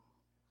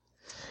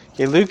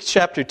Okay, Luke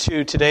chapter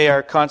 2, today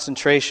our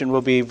concentration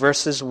will be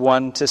verses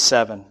 1 to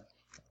 7.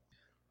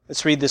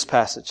 Let's read this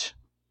passage.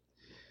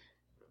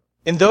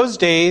 In those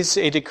days,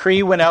 a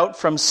decree went out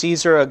from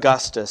Caesar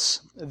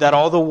Augustus that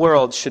all the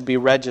world should be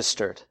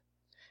registered.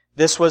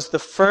 This was the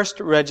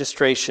first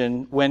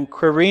registration when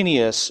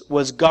Quirinius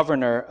was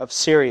governor of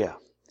Syria.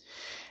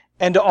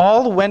 And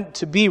all went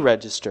to be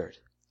registered,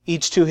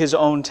 each to his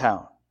own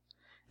town.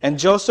 And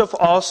Joseph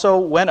also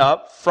went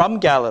up from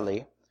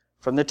Galilee,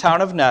 from the town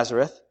of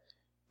Nazareth,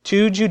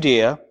 to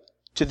Judea,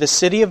 to the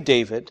city of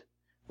David,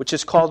 which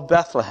is called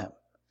Bethlehem,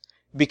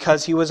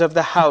 because he was of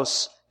the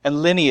house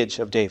and lineage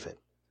of David,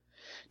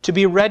 to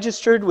be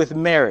registered with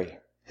Mary,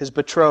 his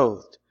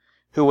betrothed,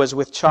 who was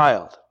with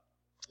child.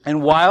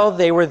 And while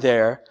they were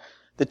there,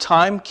 the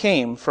time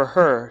came for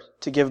her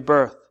to give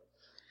birth.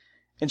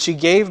 And she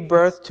gave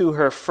birth to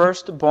her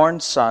firstborn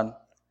son,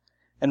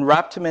 and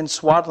wrapped him in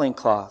swaddling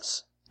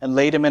cloths, and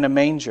laid him in a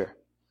manger,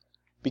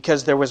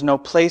 because there was no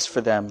place for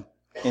them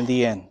in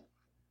the inn.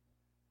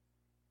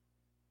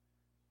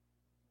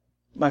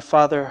 My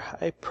Father,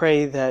 I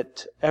pray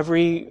that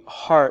every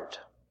heart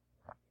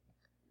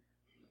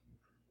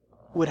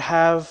would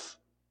have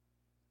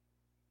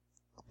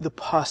the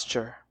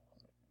posture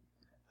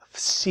of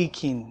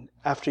seeking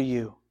after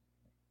you.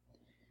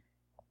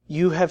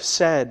 You have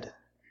said,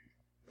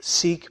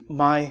 "Seek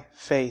my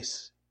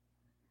face."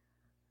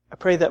 I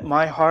pray that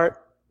my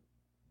heart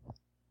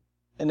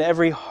and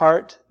every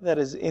heart that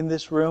is in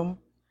this room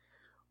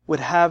would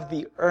have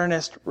the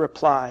earnest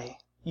reply,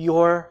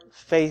 "Your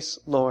face,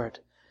 Lord,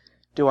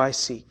 do I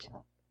seek."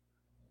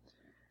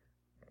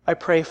 I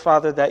pray,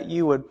 Father, that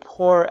you would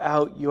pour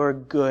out your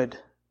good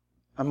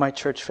on my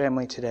church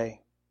family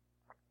today.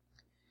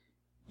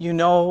 You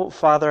know,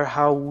 Father,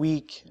 how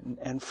weak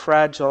and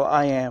fragile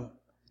I am.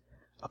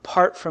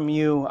 Apart from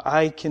you,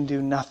 I can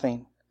do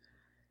nothing.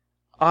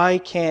 I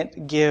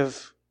can't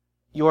give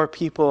your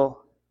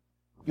people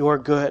your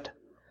good.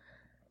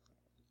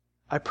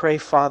 I pray,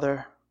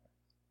 Father,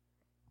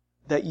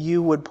 that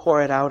you would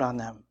pour it out on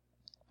them.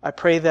 I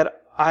pray that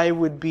I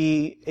would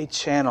be a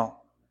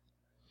channel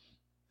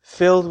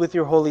filled with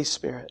your Holy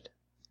Spirit,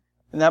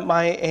 and that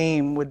my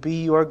aim would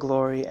be your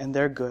glory and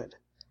their good.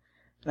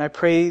 And I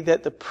pray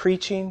that the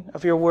preaching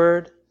of your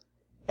word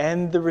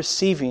and the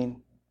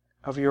receiving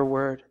of your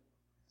word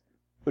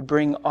would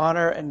bring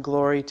honor and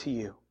glory to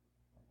you.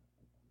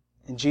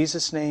 In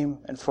Jesus'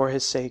 name and for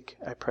his sake,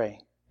 I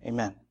pray.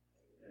 Amen.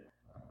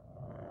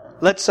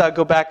 Let's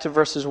go back to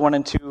verses 1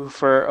 and 2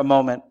 for a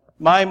moment.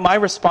 My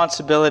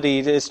responsibility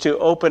is to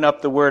open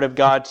up the Word of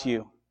God to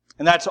you.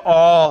 And that's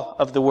all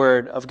of the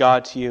Word of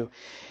God to you,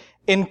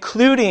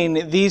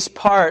 including these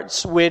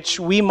parts which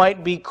we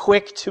might be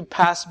quick to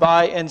pass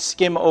by and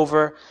skim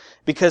over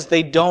because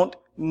they don't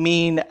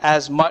mean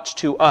as much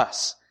to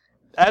us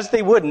as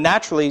they would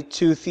naturally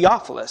to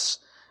Theophilus.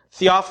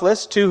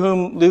 Theophilus, to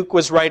whom Luke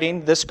was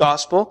writing this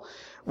gospel,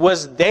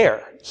 was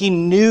there. He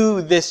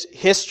knew this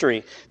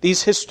history.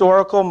 These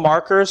historical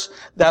markers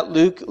that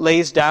Luke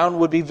lays down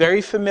would be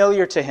very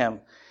familiar to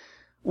him.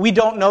 We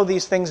don't know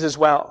these things as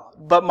well,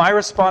 but my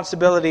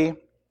responsibility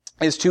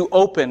is to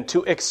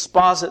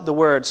exposit the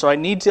word. So I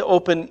need to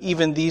open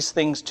even these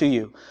things to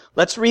you.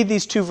 Let's read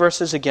these two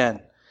verses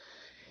again.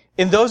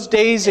 In those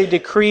days, a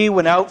decree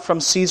went out from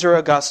Caesar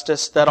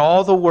Augustus that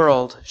all the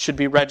world should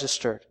be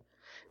registered.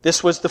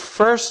 This was the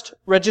first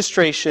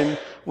registration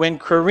when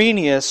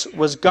Quirinius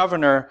was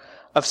governor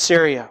of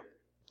Syria.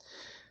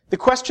 The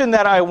question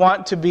that I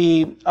want to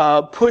be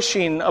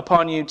pushing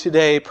upon you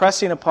today,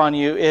 pressing upon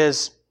you,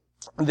 is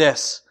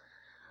this.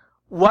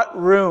 What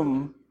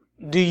room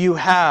do you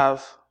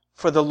have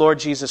for the Lord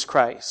Jesus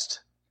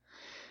Christ?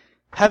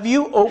 Have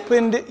you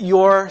opened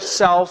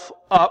yourself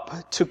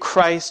up to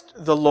Christ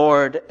the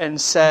Lord and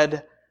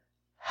said,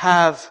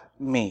 "Have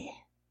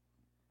me,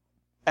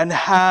 and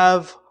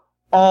have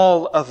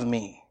all of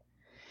me"?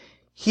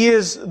 He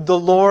is the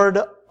Lord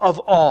of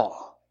all.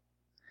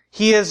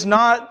 He is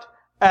not,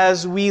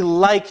 as we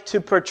like to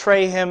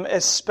portray him,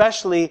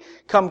 especially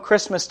come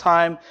Christmas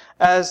time,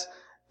 as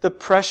the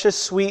precious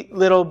sweet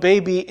little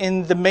baby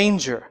in the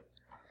manger.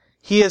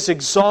 He is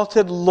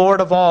exalted Lord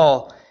of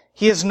all.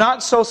 He is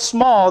not so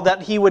small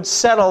that he would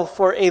settle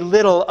for a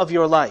little of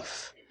your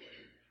life.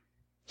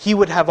 He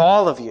would have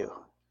all of you.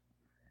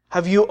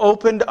 Have you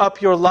opened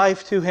up your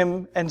life to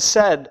him and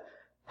said,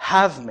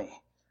 "Have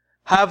me.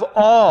 Have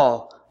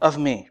all of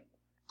me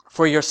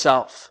for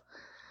yourself"?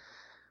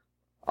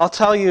 I'll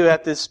tell you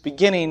at this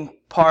beginning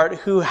part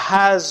who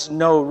has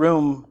no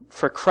room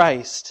for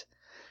Christ.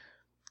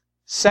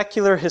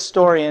 Secular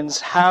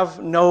historians have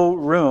no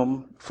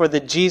room for the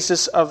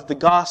Jesus of the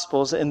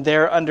Gospels in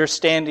their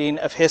understanding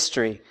of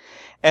history.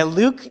 And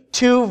Luke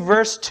 2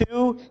 verse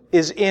 2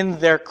 is in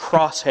their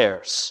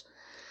crosshairs.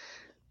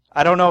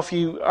 I don't know if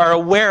you are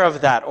aware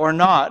of that or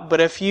not, but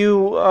if you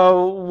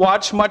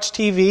watch much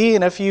TV,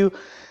 and if you,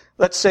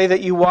 let's say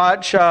that you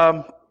watch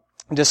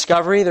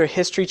Discovery, their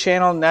History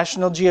Channel,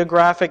 National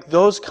Geographic,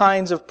 those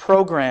kinds of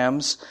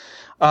programs,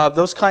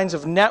 those kinds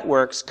of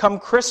networks, come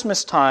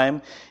Christmas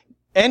time,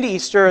 and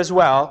Easter as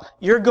well,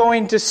 you're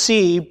going to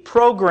see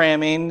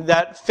programming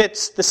that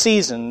fits the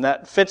season,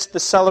 that fits the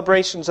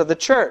celebrations of the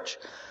church,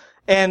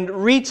 and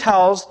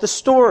retells the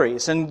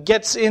stories and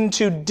digs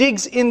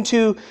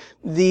into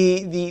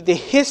the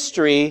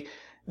history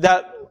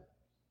that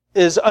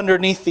is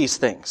underneath these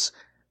things.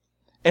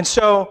 And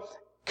so,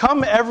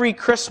 come every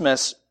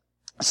Christmas,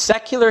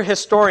 secular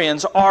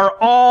historians are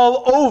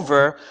all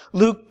over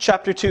Luke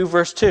chapter 2,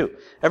 verse 2.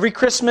 Every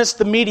Christmas,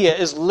 the media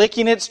is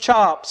licking its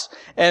chops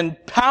and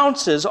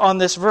pounces on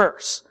this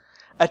verse,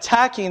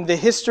 attacking the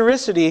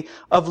historicity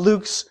of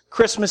Luke's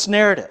Christmas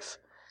narrative.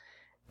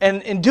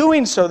 And in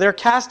doing so, they're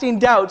casting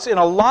doubts in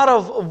a lot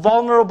of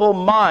vulnerable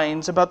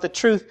minds about the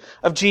truth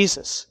of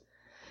Jesus.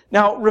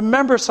 Now,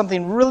 remember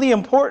something really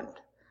important,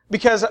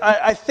 because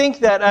I think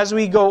that as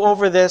we go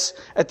over this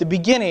at the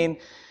beginning,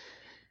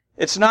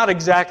 it's not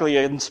exactly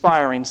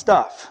inspiring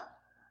stuff.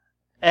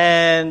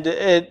 And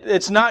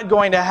it's not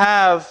going to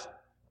have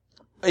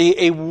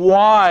a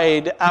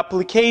wide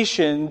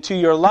application to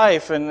your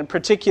life, and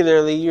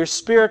particularly your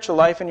spiritual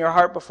life and your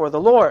heart before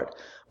the Lord.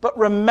 But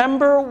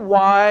remember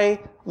why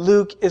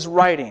Luke is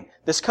writing.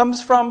 This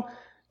comes from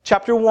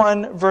chapter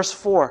 1, verse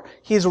 4.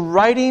 He's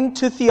writing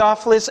to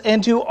Theophilus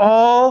and to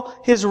all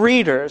his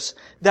readers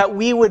that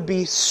we would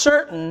be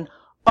certain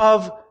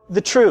of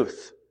the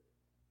truth.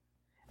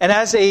 And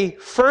as a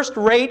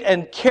first-rate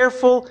and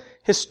careful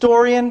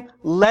historian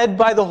led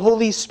by the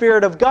Holy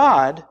Spirit of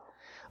God,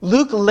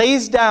 Luke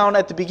lays down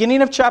at the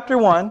beginning of chapter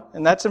 1,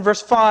 and that's in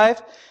verse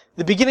 5,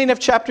 the beginning of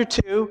chapter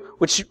 2,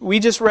 which we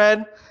just read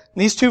in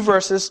these two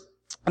verses,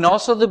 and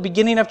also the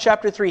beginning of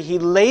chapter 3. He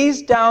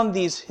lays down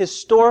these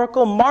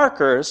historical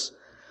markers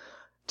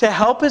to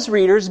help his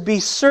readers be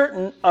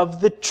certain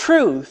of the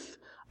truth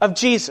of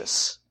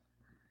Jesus.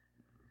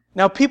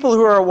 Now, people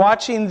who are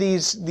watching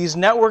these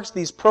networks,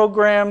 these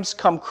programs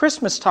come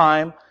Christmas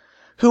time,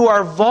 who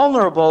are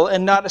vulnerable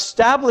and not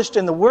established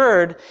in the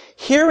Word,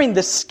 hearing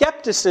the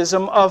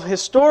skepticism of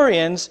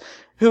historians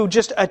who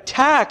just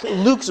attack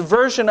Luke's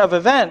version of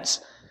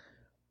events,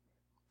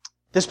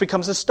 this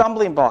becomes a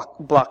stumbling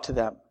block to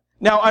them.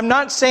 Now, I'm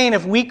not saying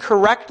if we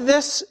correct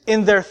this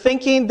in their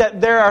thinking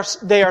that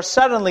they are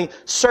suddenly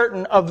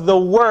certain of the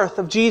worth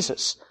of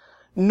Jesus.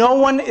 No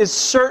one is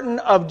certain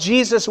of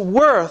Jesus'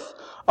 worth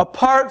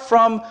apart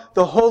from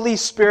the Holy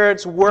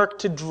Spirit's work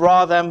to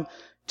draw them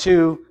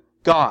to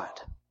God.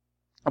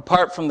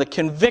 Apart from the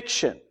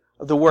conviction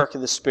of the work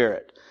of the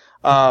Spirit.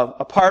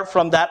 Apart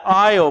from that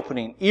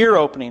eye-opening,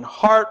 ear-opening,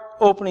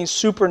 heart-opening,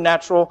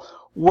 supernatural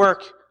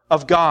work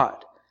of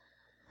God.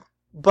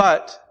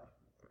 But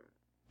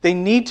they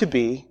need to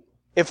be,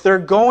 if they're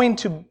going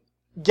to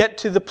get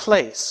to the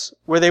place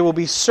where they will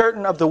be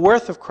certain of the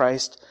worth of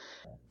Christ,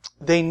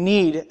 they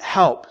need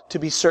help to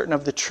be certain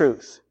of the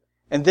truth.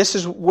 And this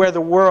is where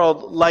the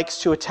world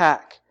likes to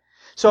attack.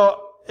 So,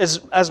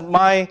 as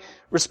my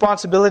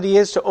responsibility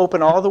is to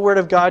open all the Word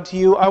of God to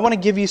you, I want to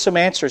give you some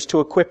answers to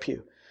equip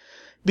you.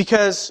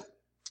 Because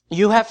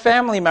you have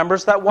family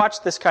members that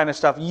watch this kind of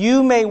stuff.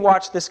 You may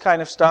watch this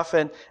kind of stuff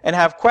and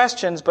have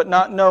questions, but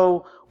not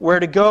know where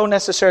to go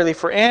necessarily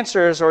for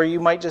answers, or you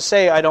might just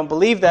say, I don't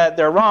believe that,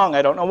 they're wrong,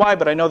 I don't know why,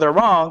 but I know they're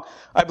wrong.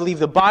 I believe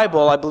the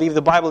Bible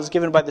is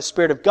given by the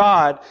Spirit of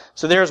God,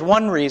 so there's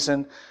one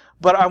reason.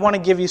 But I want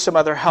to give you some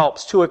other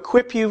helps to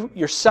equip you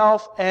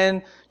yourself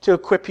and to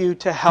equip you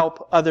to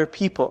help other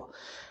people.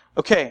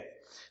 Okay,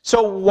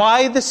 so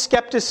why the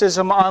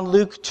skepticism on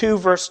Luke 2,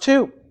 verse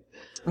 2?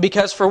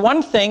 Because for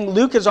one thing,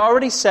 Luke has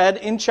already said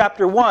in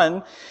chapter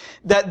 1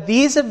 that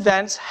these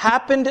events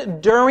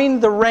happened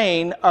during the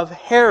reign of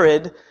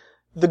Herod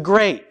the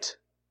Great.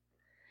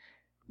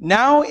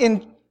 Now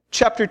in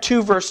chapter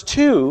 2, verse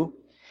 2,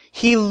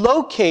 he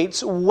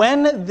locates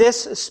when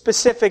this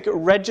specific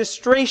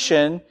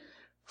registration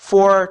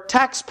for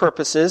tax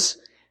purposes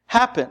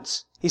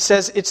happens. He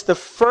says it's the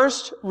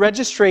first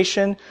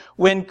registration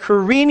when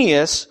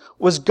Quirinius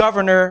was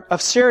governor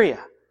of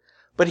Syria.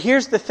 But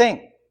here's the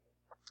thing.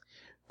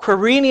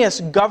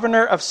 Quirinius,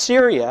 governor of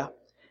Syria,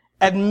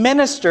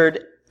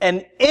 administered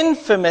an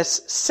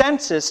infamous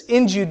census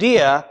in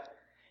Judea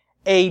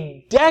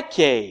a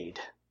decade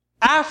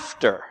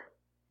after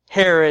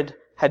Herod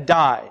had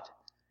died.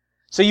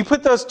 So you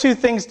put those two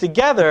things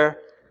together,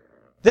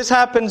 this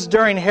happens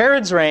during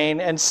Herod's reign,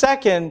 and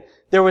second,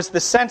 there was the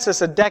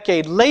census a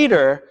decade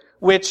later,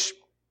 which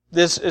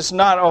this is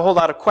not a whole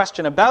lot of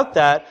question about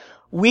that.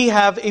 We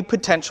have a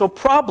potential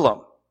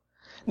problem.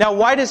 Now,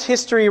 why does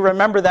history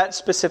remember that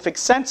specific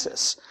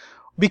census?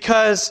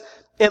 Because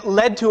it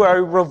led to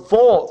a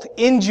revolt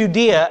in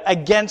Judea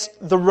against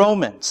the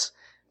Romans.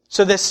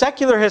 So the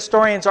secular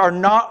historians are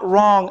not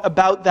wrong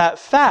about that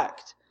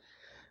fact.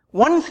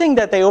 One thing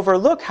that they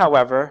overlook,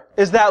 however,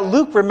 is that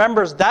Luke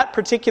remembers that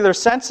particular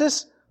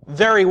census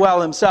very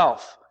well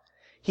himself.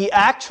 He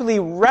actually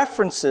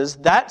references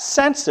that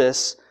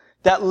census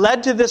that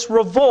led to this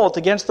revolt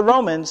against the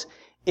Romans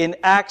in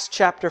Acts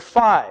chapter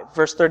 5,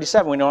 verse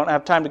 37. We don't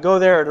have time to go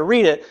there or to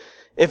read it.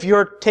 If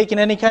you're taking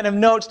any kind of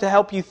notes to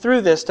help you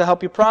through this, to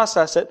help you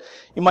process it,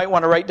 you might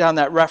want to write down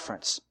that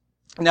reference.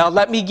 Now,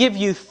 let me give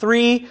you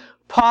 3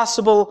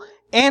 possible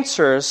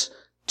answers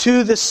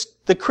to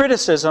the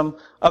criticism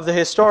of the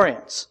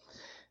historians.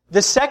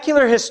 The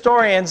secular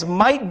historians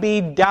might be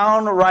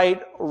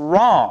downright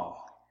wrong.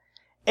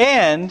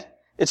 And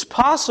it's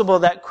possible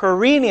that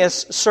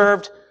Quirinius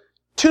served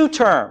 2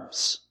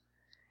 terms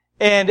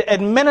and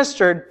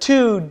administered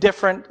 2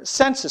 different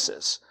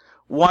censuses.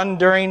 One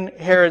during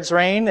Herod's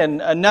reign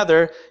and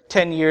another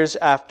 10 years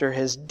after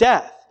his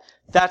death.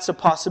 That's a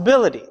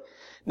possibility.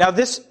 Now,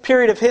 this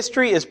period of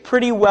history is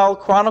pretty well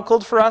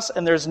chronicled for us,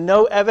 and there's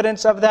no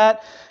evidence of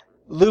that.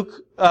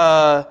 Luke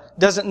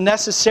doesn't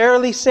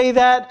necessarily say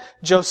that.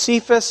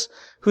 Josephus,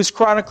 who's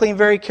chronicling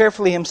very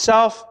carefully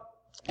himself,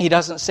 he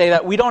doesn't say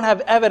that. We don't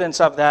have evidence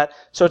of that,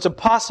 so it's a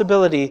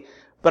possibility,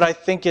 but I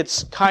think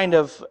it's kind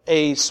of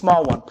a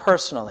small one,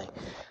 personally.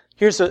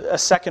 Here's a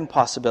second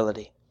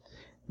possibility.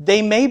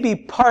 They may be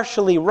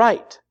partially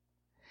right.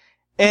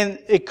 And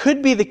it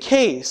could be the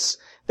case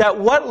that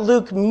what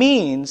Luke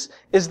means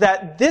is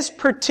that this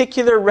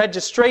particular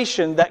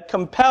registration that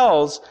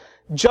compels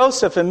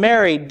Joseph and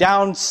Mary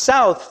down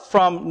south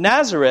from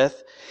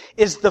Nazareth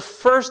is the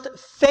first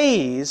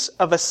phase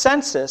of a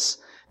census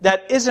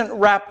that isn't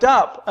wrapped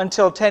up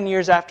until 10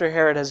 years after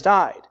Herod has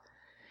died.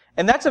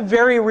 And that's a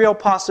very real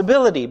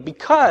possibility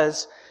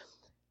because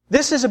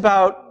this is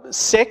about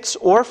 6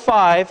 or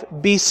 5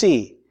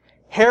 BC.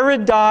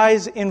 Herod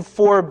dies in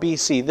 4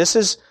 BC.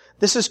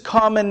 This is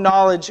common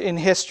knowledge in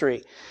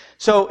history.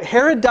 So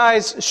Herod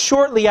dies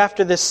shortly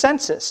after this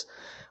census.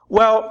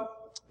 Well,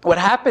 what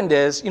happened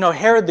is,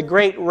 Herod the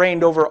Great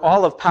reigned over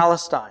all of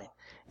Palestine.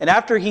 And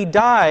after he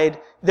died,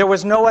 there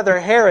was no other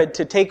Herod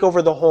to take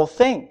over the whole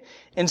thing.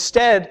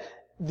 Instead,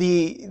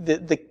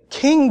 the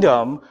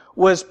kingdom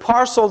was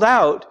parceled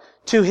out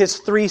to his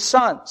 3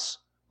 sons.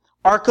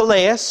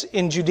 Archelaus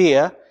in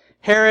Judea,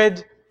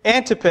 Herod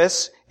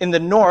Antipas in the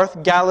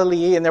north,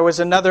 Galilee, and there was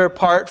another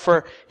part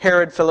for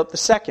Herod Philip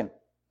II.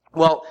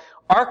 Well,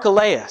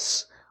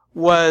 Archelaus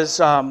was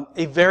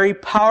a very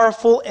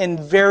powerful and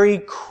very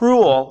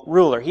cruel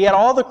ruler. He had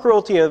all the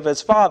cruelty of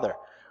his father,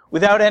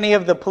 without any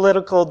of the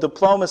political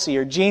diplomacy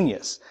or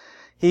genius.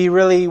 He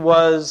really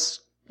was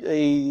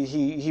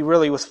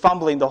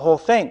fumbling the whole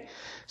thing.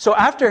 So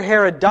after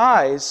Herod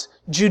dies,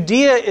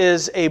 Judea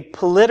is a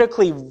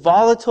politically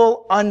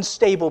volatile,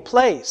 unstable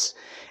place.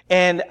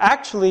 And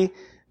actually,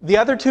 the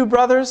other 2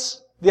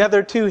 brothers, the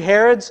other 2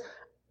 Herods,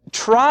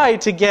 try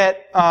to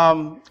get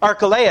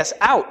Archelaus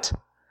out.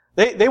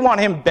 They want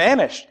him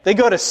banished. They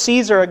go to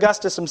Caesar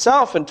Augustus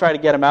himself and try to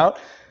get him out.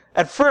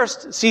 At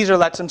first, Caesar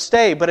lets him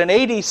stay, but in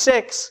AD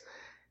 6,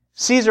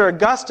 Caesar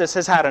Augustus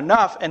has had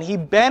enough, and he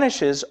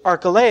banishes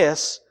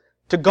Archelaus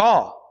to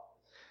Gaul.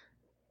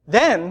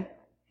 Then,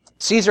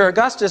 Caesar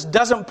Augustus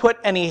doesn't put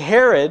any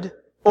Herod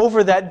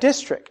over that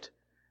district.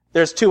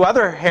 There's 2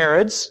 other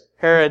Herods,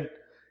 Herod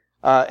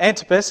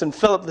Antipas and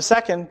Philip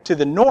II to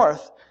the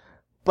north,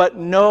 but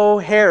no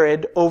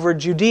Herod over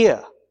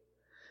Judea.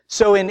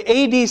 So in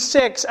AD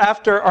 6,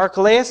 after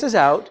Archelaus is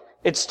out,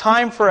 it's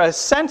time for a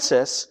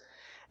census,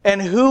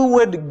 and who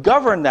would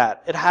govern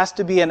that? It has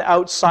to be an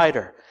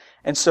outsider.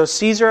 And so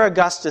Caesar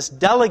Augustus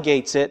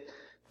delegates it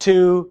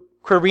to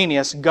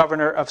Quirinius,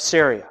 governor of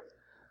Syria.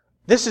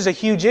 This is a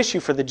huge issue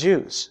for the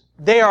Jews.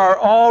 They are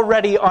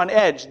already on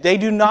edge. They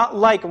do not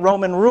like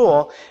Roman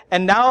rule,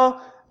 and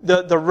now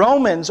the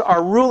Romans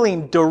are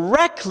ruling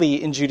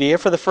directly in Judea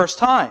for the first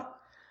time.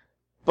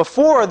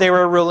 Before, they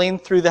were ruling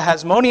through the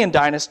Hasmonean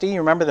dynasty. You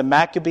remember the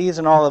Maccabees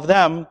and all of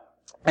them.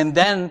 And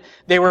then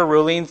they were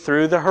ruling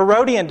through the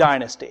Herodian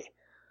dynasty.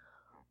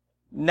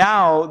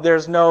 Now,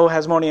 there's no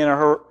Hasmonean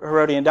or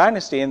Herodian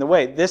dynasty in the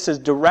way. This is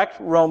direct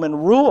Roman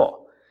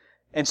rule.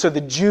 And so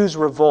the Jews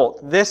revolt.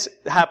 This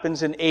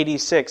happens in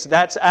AD 6.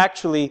 That's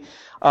actually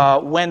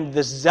when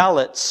the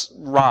Zealots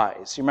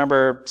rise. You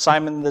remember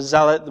Simon the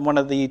Zealot, one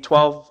of the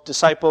 12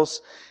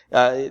 disciples?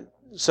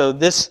 So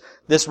this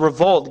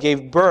revolt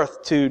gave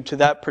birth to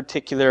that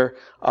particular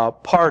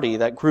party,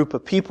 that group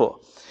of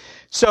people.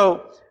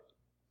 So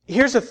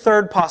here's a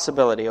third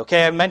possibility,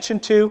 okay? I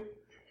mentioned 2.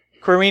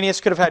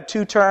 Quirinius could have had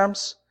 2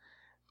 terms,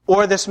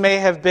 or this may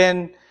have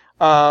been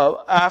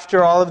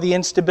after all of the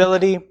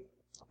instability.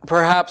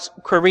 Perhaps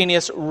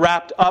Quirinius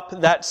wrapped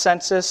up that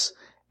census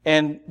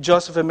and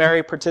Joseph and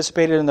Mary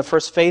participated in the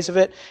first phase of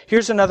it.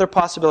 Here's another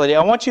possibility.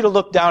 I want you to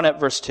look down at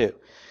verse 2.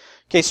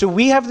 Okay, so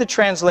we have the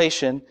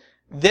translation,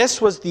 this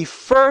was the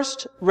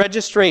first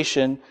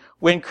registration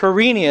when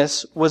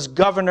Quirinius was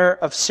governor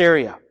of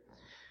Syria.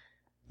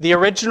 The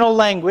original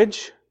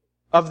language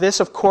of this,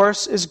 of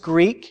course, is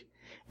Greek.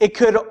 It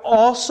could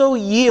also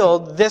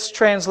yield this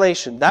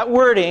translation. That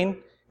wording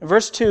in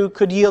verse 2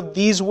 could yield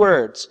these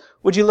words.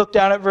 Would you look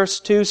down at verse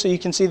 2 so you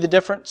can see the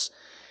difference?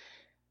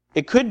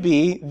 It could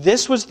be,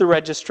 this was the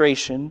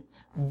registration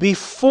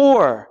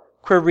before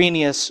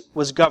Quirinius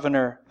was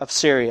governor of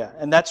Syria.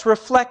 And that's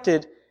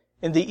reflected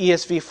in the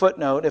ESV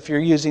footnote if you're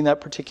using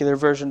that particular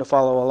version to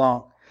follow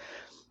along.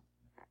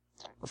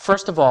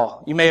 First of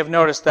all, you may have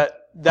noticed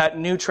that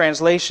new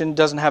translation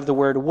doesn't have the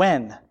word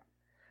when.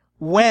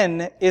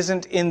 When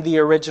isn't in the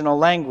original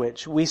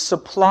language. We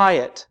supply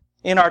it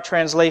in our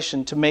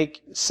translation to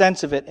make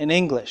sense of it in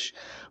English.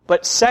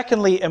 But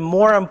secondly, and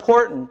more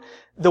important,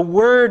 the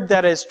word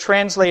that is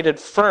translated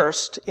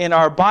first in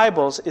our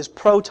Bibles is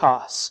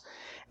protos.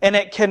 And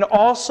it can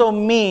also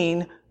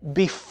mean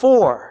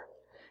before.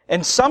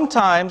 And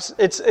sometimes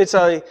it's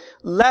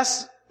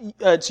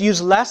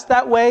used less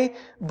that way,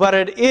 but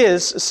it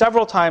is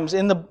several times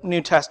in the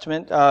New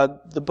Testament.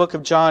 The book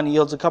of John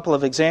yields a couple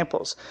of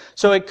examples.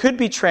 So it could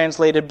be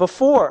translated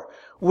before,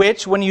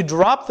 which when you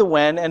drop the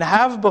when and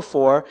have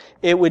before,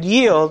 it would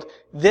yield,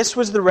 this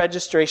was the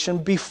registration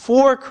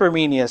before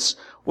Quirinius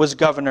was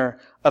governor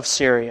of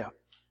Syria.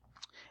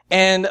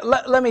 And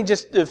let me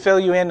just fill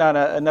you in on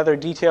another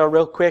detail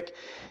real quick.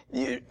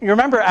 You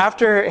remember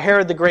after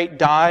Herod the Great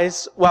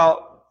dies,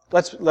 well,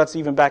 let's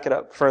even back it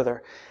up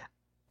further.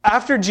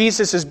 After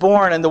Jesus is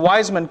born and the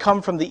wise men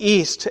come from the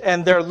east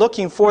and they're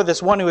looking for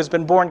this one who has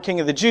been born king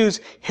of the Jews,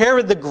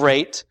 Herod the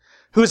Great,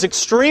 who is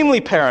extremely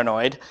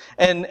paranoid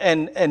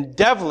and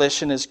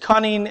devilish in his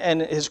cunning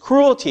and his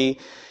cruelty,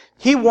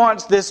 he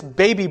wants this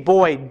baby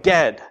boy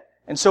dead.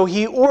 And so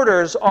he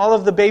orders all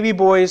of the baby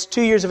boys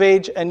 2 years of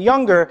age and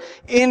younger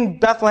in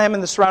Bethlehem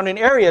and the surrounding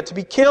area to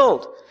be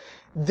killed.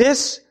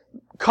 This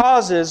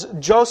causes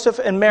Joseph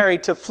and Mary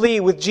to flee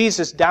with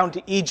Jesus down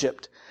to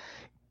Egypt.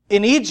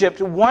 In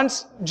Egypt,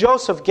 once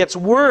Joseph gets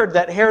word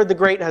that Herod the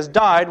Great has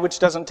died, which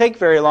doesn't take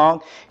very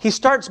long, he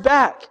starts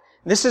back.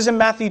 This is in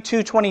Matthew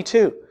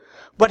 2:22.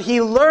 But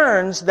he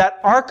learns that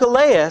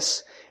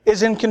Archelaus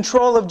is in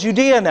control of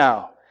Judea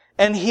now.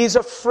 And he's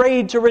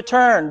afraid to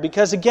return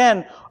because,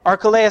 again,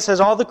 Archelaus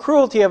has all the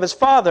cruelty of his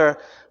father,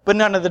 but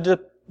none of the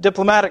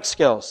diplomatic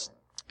skills.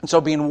 And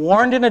so being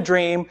warned in a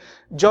dream,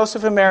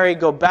 Joseph and Mary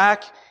go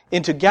back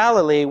into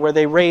Galilee where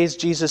they raise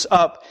Jesus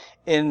up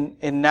in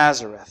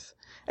Nazareth.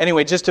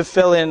 Anyway, just to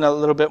fill in a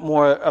little bit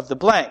more of the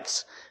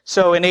blanks.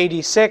 So in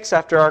AD 6,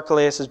 after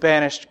Archelaus is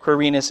banished,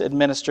 Quirinius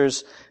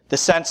administers the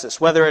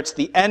census. Whether it's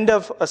the end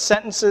of a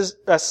census,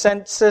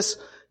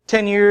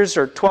 10 years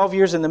or 12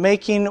 years in the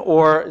making,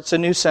 or it's a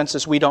new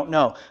census, we don't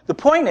know. The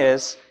point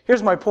is,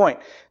 here's my point.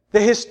 The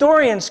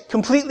historians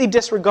completely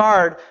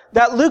disregard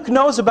that Luke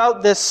knows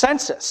about this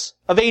census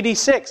of AD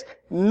 6,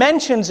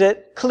 mentions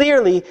it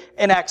clearly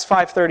in Acts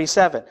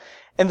 5:37.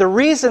 And the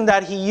reason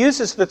that he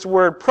uses this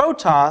word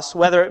protos,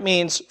 whether it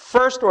means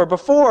first or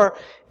before,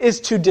 is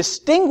to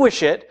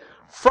distinguish it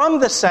from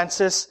the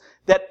census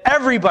that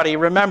everybody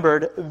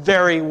remembered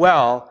very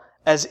well,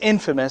 as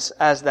infamous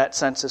as that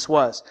census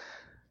was.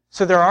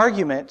 So their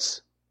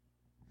arguments,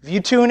 if you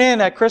tune in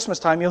at Christmas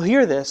time, you'll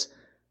hear this,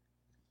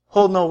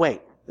 hold no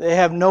weight. They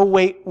have no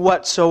weight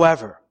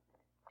whatsoever.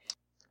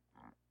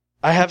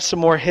 I have some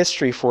more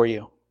history for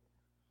you.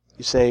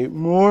 You say,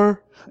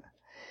 more?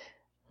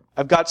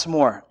 I've got some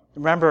more.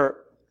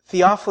 Remember,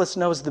 Theophilus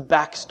knows the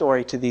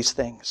backstory to these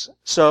things.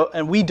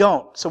 And we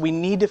don't. So we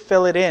need to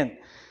fill it in.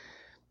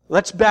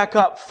 Let's back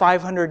up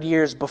 500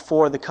 years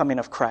before the coming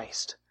of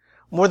Christ.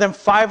 More than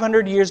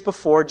 500 years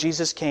before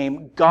Jesus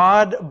came,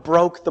 God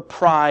broke the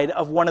pride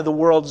of one of the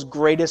world's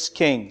greatest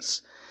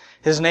kings.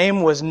 His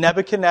name was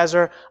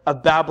Nebuchadnezzar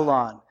of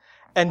Babylon.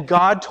 And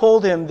God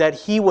told him that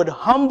he would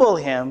humble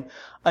him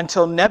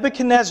until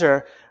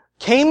Nebuchadnezzar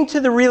came to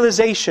the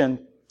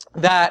realization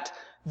that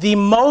the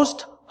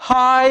Most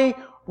High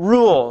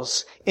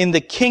rules in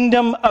the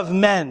kingdom of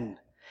men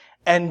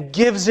and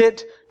gives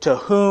it to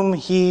whom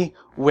he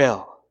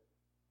will.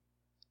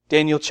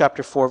 Daniel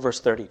chapter 4, verse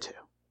 32.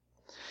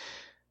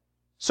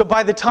 So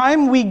by the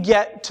time we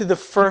get to the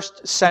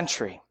 1st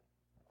century,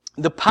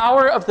 the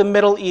power of the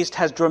Middle East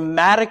has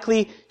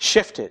dramatically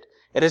shifted.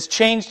 It has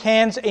changed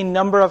hands a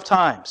number of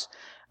times.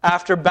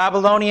 After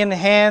Babylonian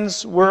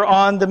hands were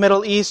on the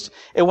Middle East,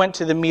 it went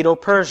to the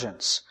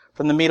Medo-Persians.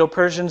 From the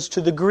Medo-Persians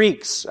to the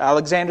Greeks,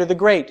 Alexander the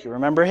Great, you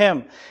remember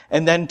him,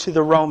 and then to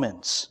the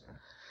Romans.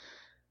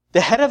 The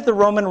head of the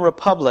Roman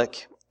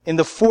Republic in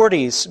the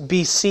 40s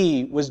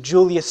BC was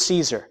Julius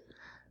Caesar.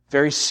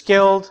 Very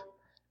skilled,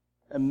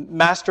 a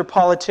master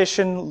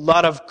politician, a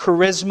lot of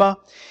charisma.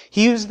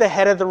 He was the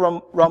head of the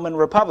Roman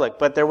Republic,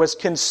 but there was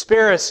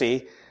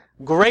conspiracy,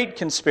 great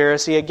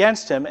conspiracy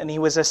against him, and he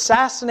was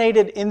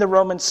assassinated in the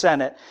Roman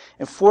Senate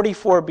in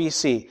 44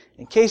 BC.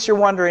 In case you're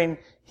wondering,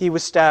 he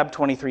was stabbed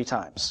 23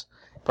 times.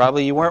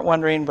 Probably you weren't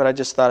wondering, but I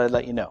just thought I'd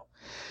let you know.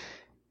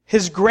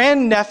 His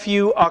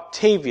grandnephew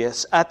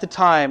Octavius at the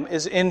time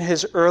is in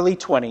his early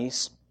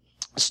 20s,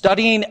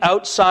 studying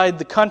outside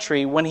the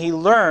country when he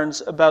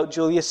learns about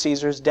Julius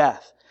Caesar's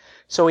death.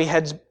 So he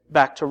heads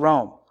back to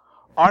Rome.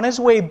 On his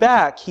way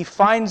back, he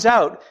finds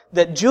out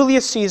that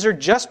Julius Caesar,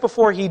 just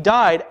before he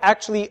died,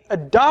 actually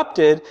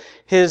adopted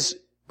his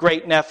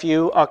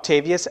great-nephew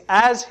Octavius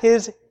as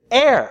his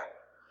heir.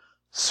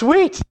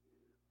 Sweet!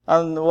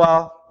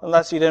 Well,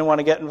 unless you didn't want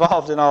to get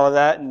involved in all of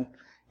that and,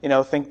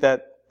 think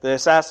that the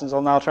assassins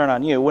will now turn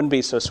on you. It wouldn't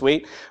be so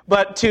sweet.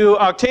 But to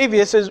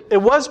Octavius,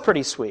 it was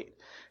pretty sweet.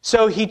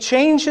 So he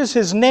changes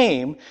his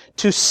name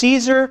to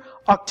Caesar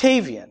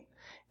Octavian.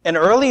 And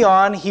early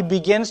on, he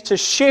begins to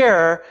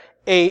share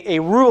a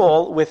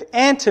rule with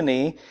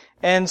Antony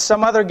and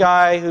some other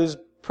guy who's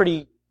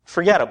pretty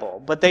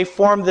forgettable. But they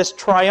form this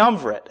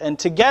triumvirate, and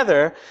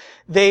together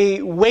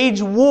they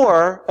wage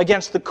war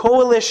against the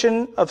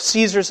coalition of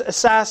Caesar's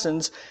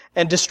assassins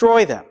and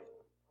destroy them.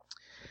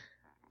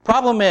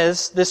 Problem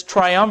is, this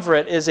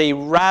triumvirate is a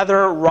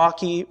rather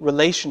rocky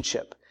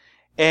relationship.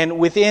 And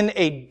within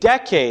a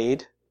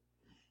decade,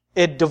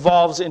 it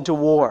devolves into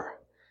war.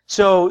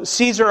 So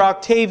Caesar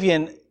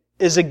Octavian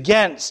is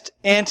against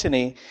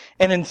Antony.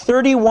 And in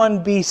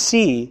 31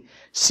 BC,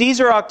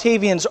 Caesar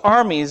Octavian's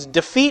armies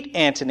defeat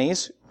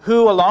Antony's,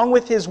 who, along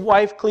with his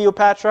wife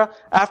Cleopatra,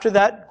 after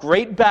that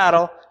great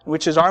battle in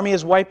which his army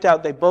is wiped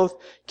out, they both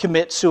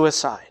commit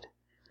suicide.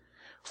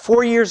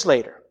 4 years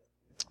later,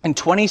 in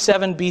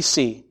 27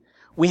 BC,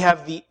 we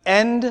have the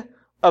end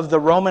of the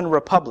Roman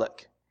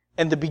Republic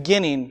and the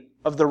beginning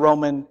of the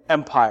Roman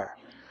Empire,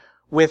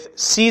 with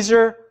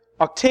Caesar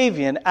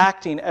Octavian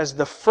acting as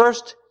the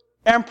first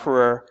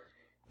emperor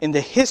in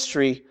the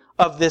history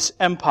of this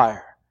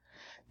empire.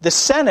 The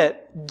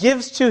Senate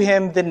gives to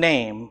him the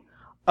name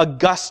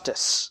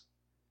Augustus,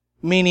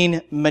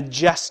 meaning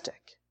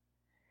majestic.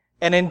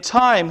 And in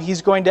time,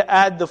 he's going to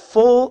add the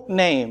full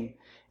name,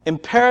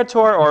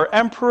 Imperator or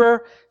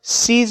Emperor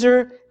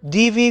Caesar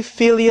Divi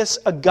Filius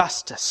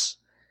Augustus.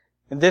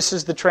 And this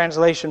is the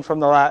translation from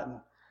the Latin.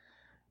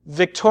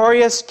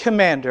 Victorious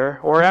commander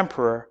or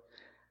emperor,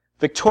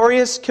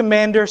 victorious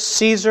commander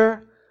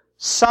Caesar,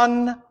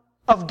 son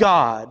of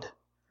God,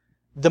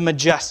 the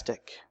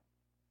majestic.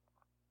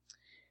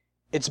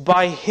 It's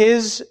by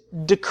his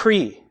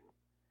decree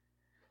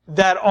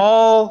that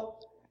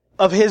all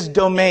of his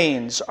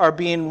domains are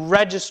being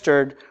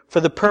registered for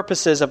the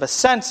purposes of a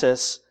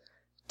census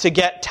to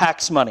get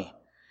tax money.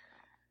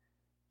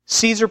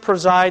 Caesar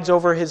presides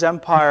over his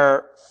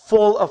empire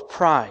full of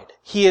pride.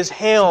 He is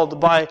hailed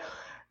by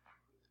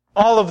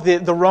all of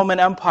the Roman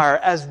Empire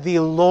as the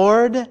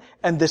Lord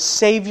and the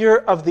Savior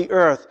of the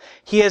earth.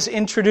 He has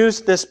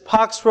introduced this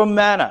Pax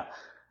Romana,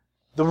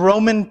 the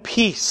Roman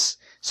peace.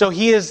 So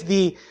he is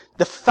the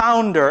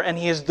founder and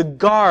he is the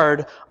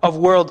guard of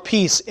world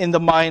peace in the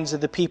minds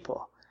of the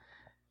people.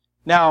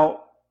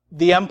 Now,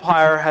 the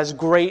empire has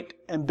great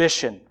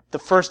ambition. The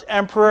first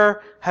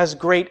emperor has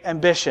great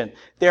ambition.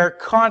 They are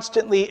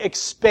constantly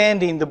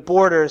expanding the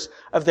borders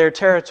of their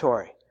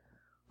territory.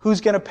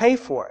 Who's going to pay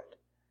for it?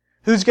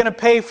 Who's going to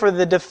pay for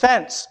the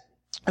defense?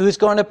 Who's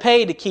going to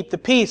pay to keep the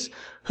peace?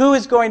 Who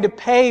is going to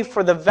pay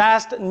for the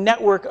vast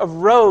network of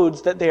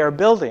roads that they are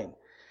building?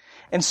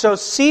 And so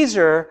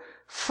Caesar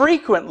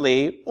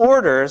frequently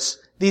orders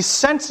these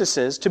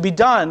censuses to be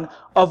done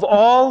of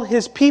all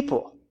his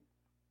people.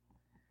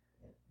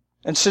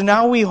 And so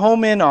now we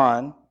home in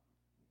on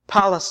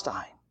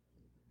Palestine.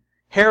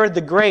 Herod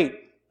the Great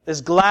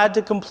is glad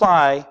to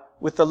comply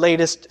with the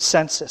latest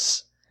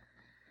census.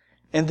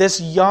 And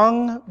this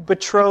young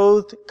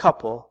betrothed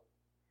couple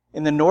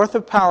in the north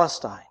of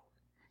Palestine,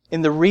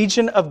 in the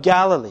region of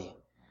Galilee,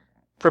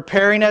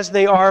 preparing as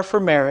they are for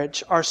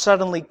marriage, are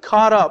suddenly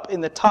caught up in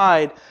the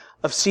tide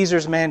of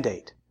Caesar's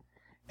mandate.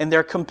 And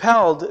they're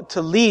compelled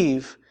to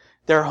leave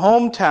their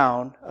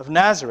hometown of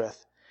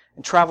Nazareth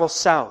and travel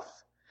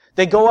south.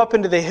 They go up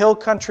into the hill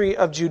country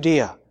of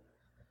Judea,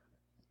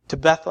 to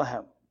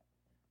Bethlehem,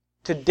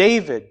 to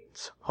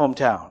David's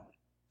hometown,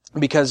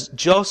 because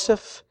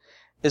Joseph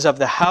is of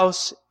the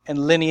house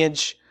and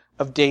lineage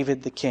of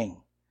David the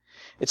king.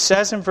 It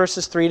says in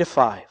verses 3 to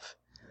 5,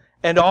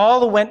 "And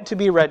all went to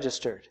be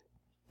registered,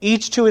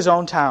 each to his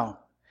own town.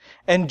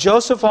 And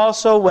Joseph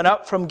also went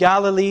up from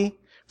Galilee,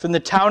 from the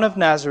town of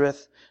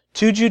Nazareth,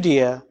 to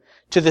Judea,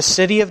 to the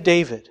city of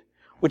David,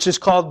 which is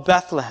called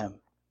Bethlehem,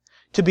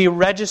 to be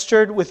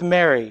registered with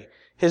Mary,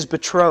 his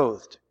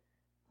betrothed,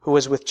 who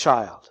was with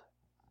child."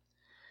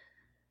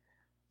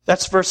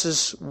 That's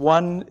verses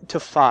 1 to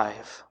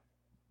 5.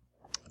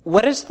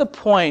 What is the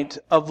point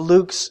of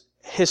Luke's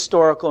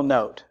historical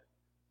note?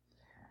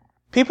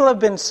 People have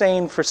been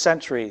saying for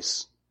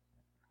centuries,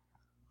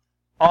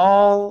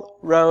 all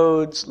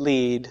roads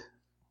lead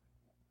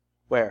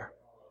where?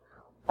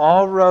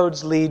 All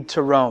roads lead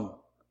to Rome.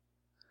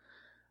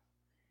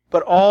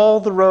 But all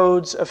the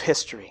roads of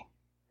history,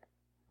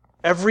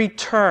 every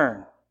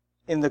turn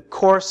in the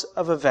course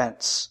of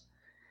events,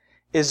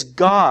 is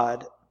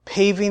God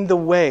paving the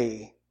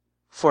way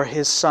for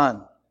His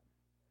Son,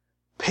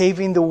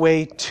 paving the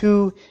way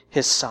to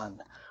His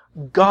Son.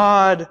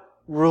 God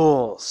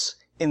rules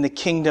in the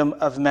kingdom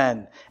of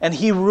men, and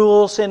He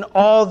rules in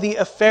all the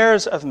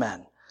affairs of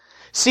men.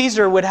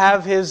 Caesar would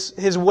have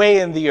his way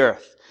in the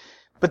earth,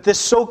 but this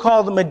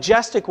so-called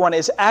majestic one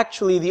is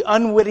actually the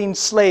unwitting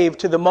slave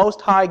to the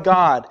Most High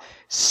God.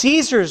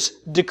 Caesar's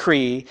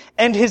decree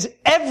and his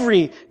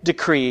every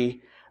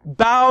decree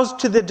bows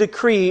to the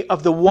decree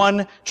of the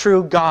one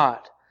true God.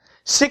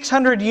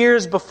 600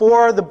 years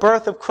before the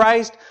birth of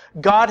Christ,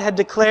 God had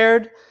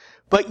declared,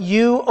 "But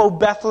you, O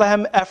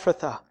Bethlehem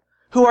Ephrathah,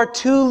 who are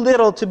too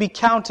little to be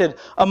counted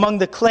among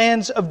the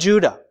clans of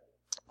Judah,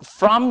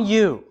 from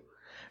you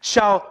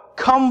shall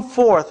come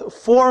forth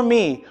for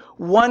me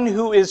one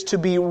who is to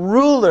be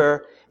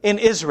ruler in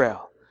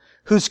Israel,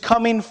 whose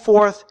coming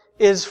forth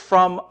is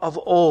from of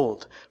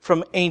old,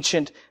 from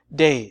ancient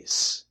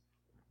days."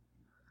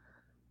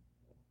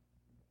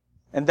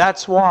 And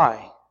that's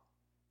why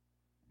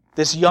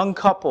this young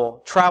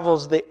couple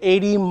travels the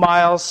 80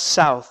 miles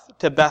south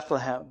to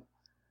Bethlehem,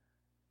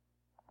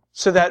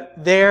 so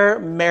that there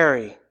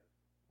Mary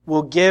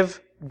will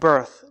give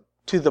birth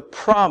to the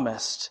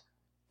promised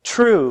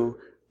true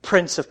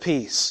Prince of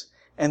Peace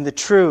and the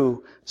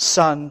true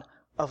Son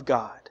of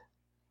God.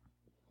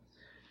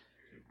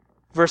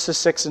 Verses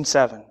 6 and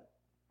 7.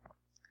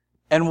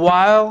 And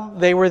while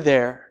they were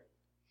there,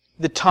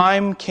 the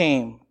time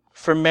came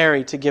for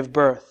Mary to give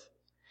birth.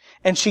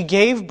 And she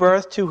gave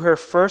birth to her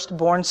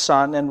firstborn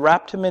son and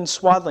wrapped him in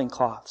swaddling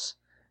cloths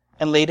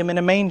and laid him in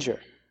a manger,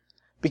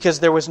 because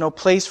there was no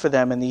place for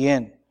them in the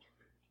inn.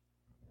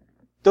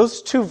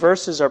 Those two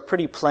verses are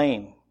pretty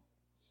plain,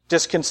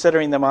 just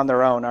considering them on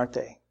their own, aren't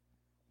they?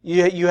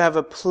 You have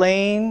a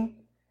plain,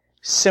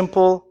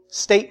 simple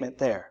statement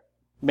there.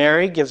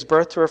 Mary gives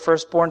birth to her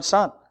firstborn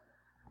son.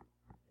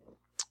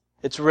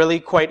 It's really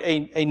quite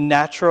a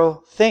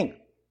natural thing.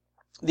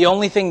 The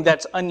only thing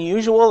that's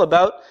unusual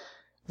about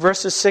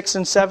verses 6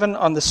 and 7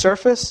 on the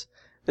surface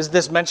is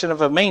this mention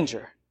of a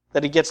manger,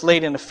 that he gets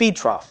laid in a feed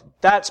trough.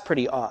 That's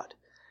pretty odd.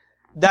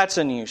 That's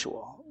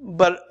unusual.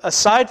 But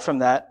aside from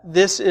that,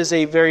 this is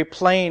a very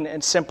plain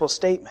and simple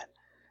statement.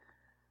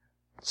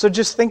 So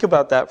just think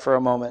about that for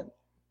a moment.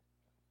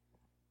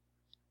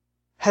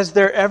 Has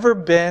there ever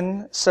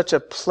been such a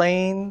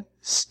plain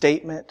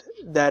statement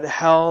that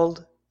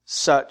held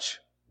such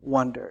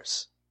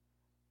wonders?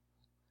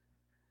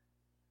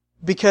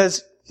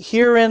 Because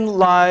herein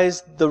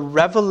lies the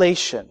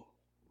revelation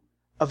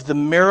of the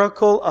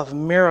miracle of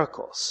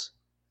miracles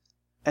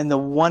and the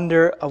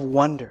wonder of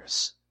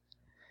wonders.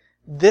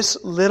 This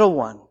little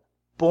one,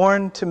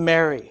 born to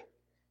Mary,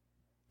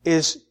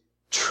 is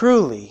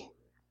truly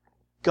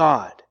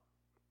God.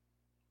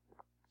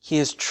 He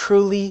is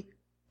truly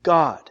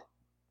God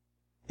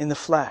in the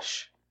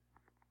flesh.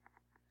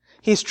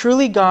 He is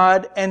truly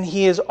God, and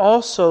he is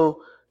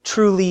also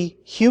truly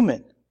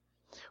human.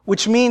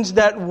 Which means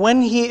that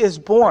when he is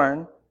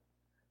born,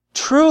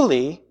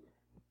 truly,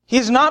 he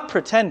is not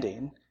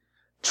pretending.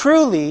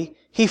 Truly,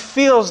 he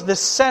feels this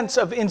sense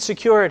of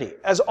insecurity,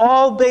 as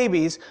all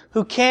babies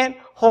who can't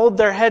hold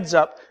their heads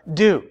up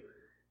do.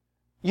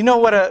 You know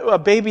what a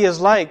baby is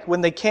like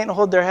when they can't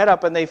hold their head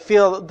up and they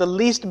feel the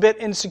least bit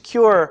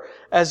insecure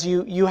as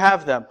you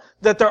have them,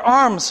 that their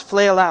arms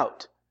flail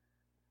out.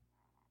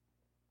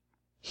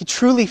 He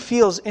truly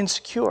feels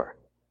insecure,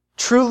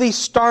 truly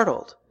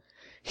startled.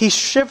 He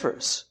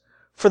shivers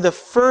for the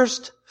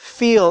first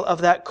feel of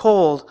that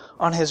cold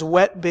on his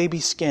wet baby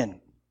skin.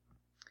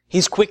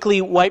 He's quickly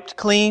wiped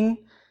clean.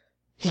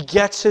 He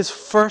gets his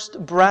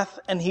first breath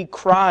and he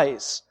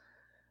cries.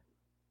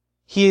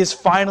 He is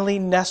finally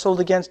nestled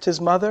against his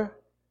mother.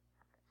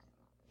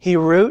 He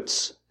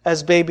roots,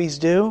 as babies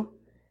do.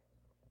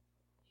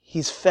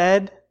 He's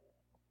fed.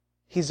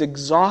 He's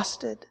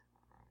exhausted.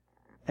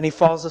 And he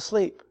falls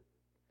asleep.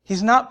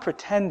 He's not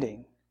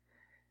pretending.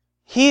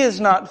 He is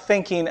not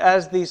thinking,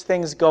 as these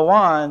things go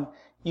on,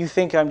 you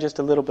think I'm just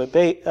a little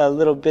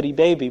bitty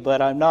baby,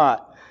 but I'm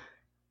not.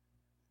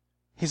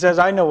 He says,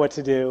 I know what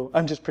to do.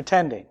 I'm just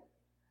pretending.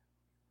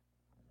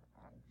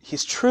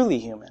 He's truly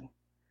human,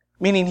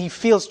 meaning he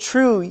feels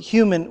true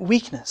human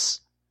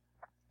weakness.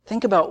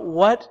 Think about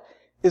what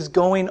is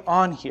going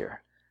on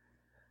here.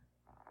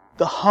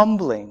 The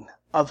humbling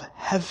of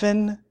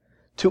heaven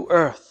to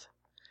earth.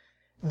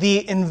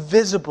 The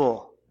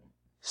invisible,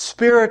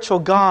 spiritual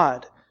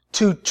God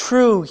to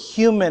true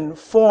human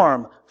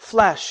form,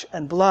 flesh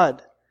and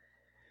blood.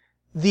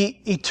 The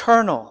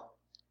eternal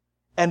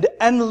and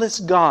endless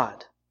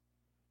God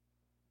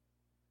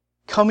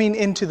coming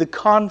into the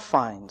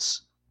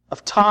confines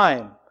of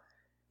time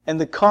and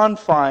the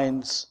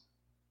confines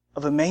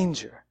of a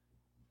manger.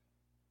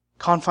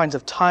 Confines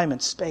of time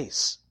and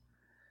space.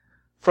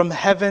 From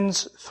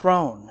heaven's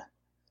throne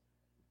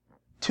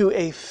to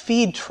a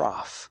feed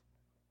trough.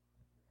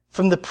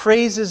 From the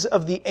praises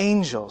of the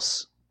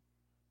angels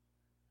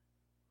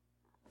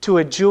to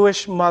a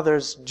Jewish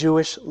mother's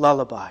Jewish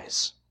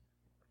lullabies.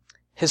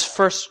 His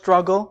first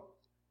struggle,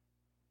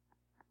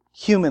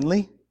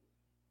 humanly,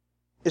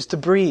 is to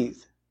breathe.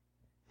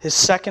 His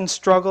second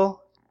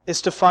struggle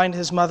is to find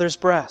his mother's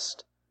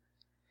breast.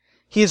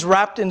 He is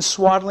wrapped in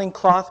swaddling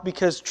cloth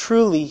because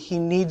truly he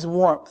needs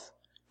warmth.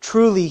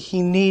 Truly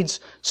he needs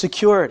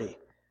security.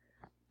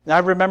 Now, I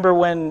remember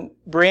when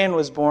Brianne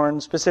was born,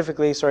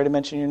 specifically, sorry to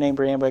mention your name,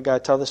 Brianne, but I got to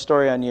tell the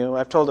story on you.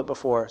 I've told it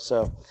before.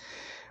 So,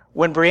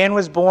 when Brianne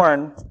was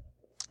born,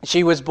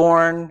 she was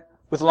born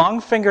with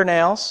long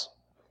fingernails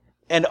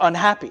and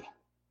unhappy.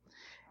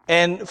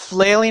 And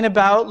flailing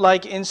about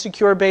like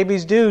insecure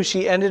babies do,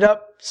 she ended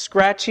up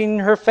scratching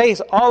her face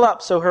all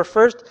up. So her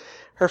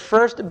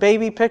first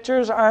baby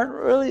pictures aren't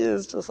really,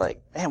 it's just like,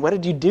 man, what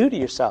did you do to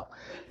yourself?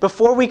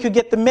 Before we could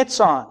get the mitts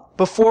on,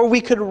 before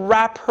we could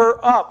wrap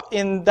her up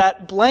in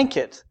that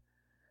blanket.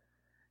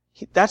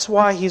 That's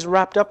why he's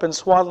wrapped up in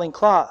swaddling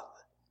cloth.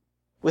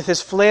 With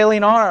his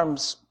flailing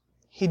arms,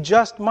 he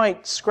just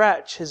might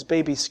scratch his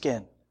baby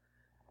skin.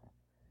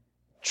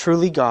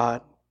 Truly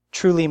God,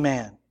 truly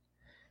man.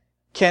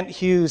 Kent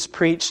Hughes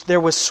preached, "There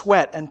was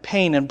sweat and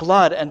pain and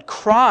blood and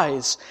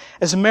cries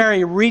as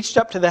Mary reached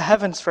up to the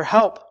heavens for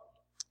help.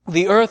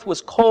 The earth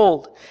was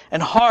cold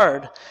and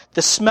hard.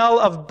 The smell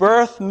of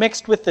birth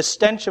mixed with the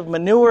stench of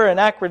manure and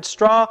acrid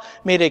straw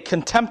made a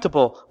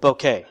contemptible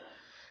bouquet.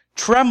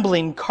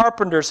 Trembling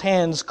carpenter's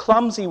hands,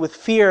 clumsy with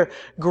fear,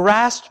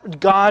 grasped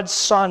God's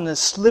Son,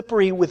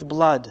 slippery with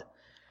blood.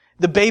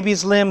 The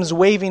baby's limbs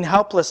waving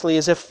helplessly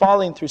as if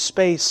falling through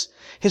space,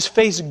 his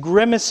face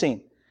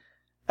grimacing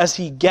as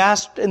he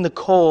gasped in the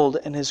cold,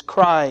 and his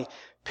cry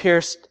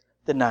pierced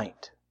the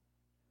night."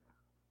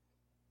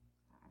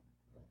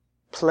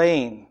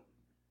 Plain,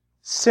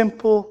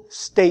 simple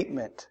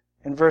statement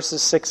in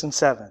verses 6 and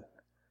 7.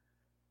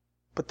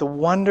 But the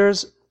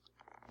wonders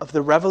of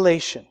the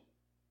revelation,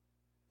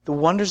 the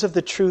wonders of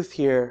the truth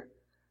here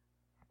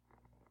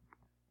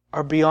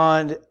are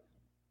beyond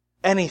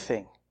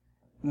anything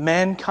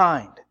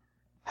mankind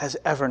has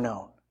ever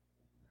known.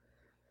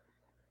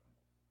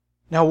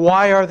 Now,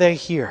 why are they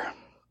here?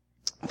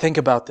 Think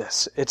about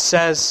this. It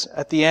says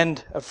at the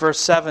end of verse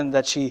 7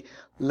 that she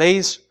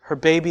lays her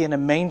baby in a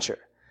manger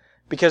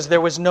because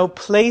there was no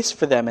place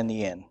for them in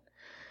the inn.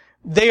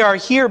 They are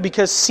here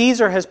because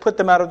Caesar has put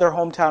them out of their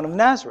hometown of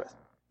Nazareth.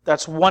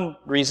 That's one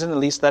reason, at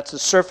least that's the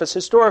surface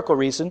historical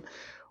reason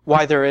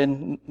why they're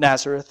in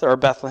Nazareth, or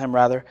Bethlehem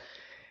rather.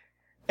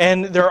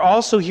 And they're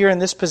also here in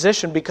this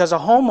position because a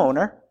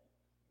homeowner,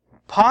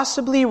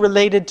 possibly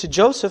related to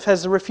Joseph,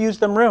 has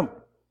refused them room.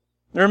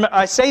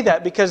 I say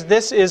that because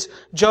this is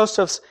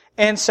Joseph's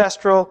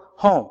ancestral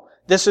home.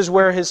 This is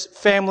where his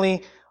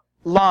family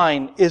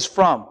line is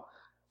from.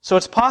 So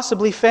it's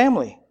possibly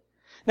family.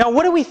 Now,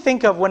 what do we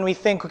think of when we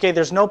think, okay,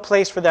 there's no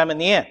place for them in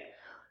the inn?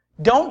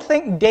 Don't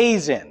think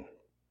Days Inn.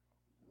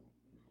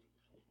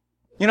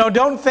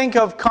 Don't think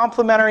of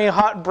complimentary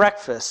hot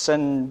breakfasts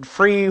and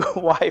free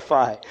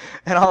Wi-Fi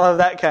and all of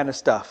that kind of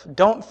stuff.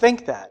 Don't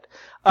think that.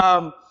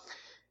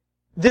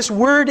 This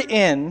word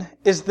 "inn"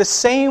 is the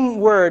same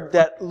word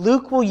that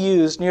Luke will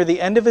use near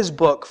the end of his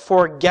book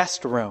for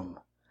guest room.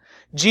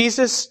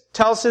 Jesus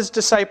tells his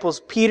disciples,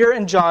 Peter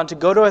and John, to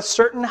go to a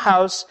certain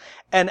house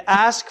and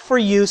ask for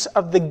use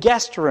of the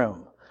guest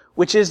room,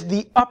 which is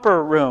the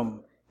upper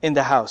room in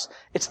the house.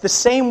 It's the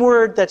same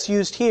word that's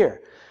used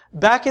here.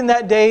 Back in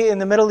that day in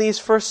the Middle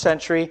East, 1st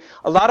century,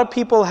 a lot of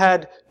people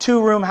had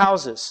 2-room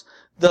houses.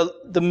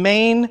 The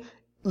main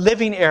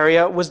living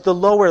area was the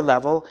lower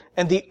level,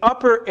 and the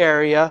upper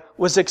area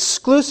was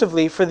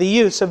exclusively for the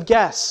use of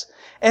guests.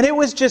 And it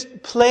was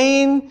just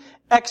plain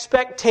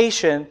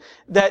expectation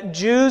that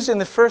Jews in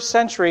the 1st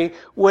century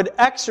would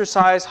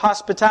exercise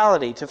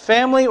hospitality to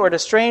family or to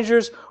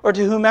strangers or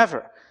to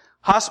whomever.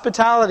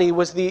 Hospitality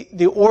was the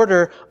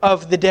order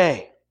of the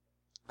day.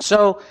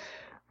 So,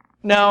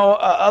 now,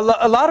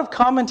 a lot of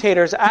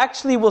commentators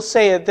actually will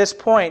say at this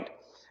point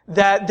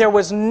that there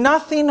was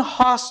nothing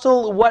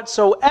hostile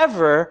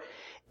whatsoever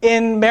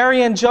in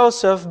Mary and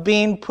Joseph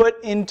being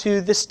put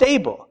into the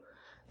stable.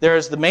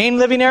 There's the main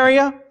living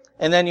area,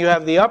 and then you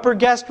have the upper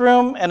guest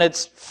room, and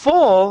it's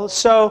full,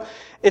 so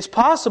it's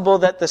possible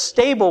that the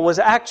stable was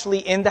actually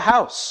in the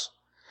house.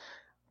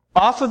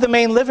 Off of the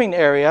main living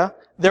area,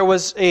 there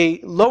was a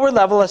lower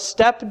level, a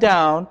step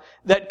down,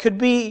 that could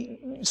be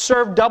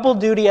served double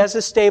duty as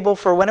a stable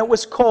for when it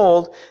was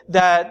cold,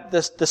 that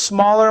the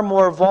smaller,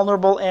 more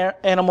vulnerable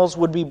animals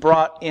would be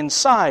brought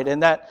inside,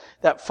 and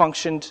that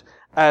functioned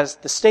as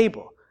the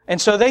stable. And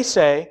so they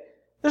say,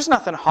 there's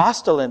nothing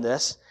hostile in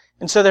this.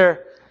 And so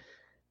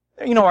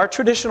our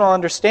traditional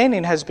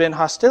understanding has been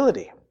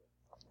hostility.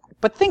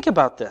 But think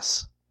about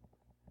this.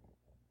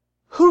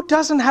 Who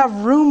doesn't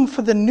have room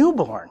for the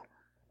newborn?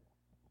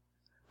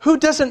 Who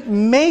doesn't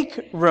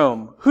make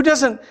room? Who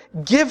doesn't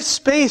give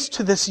space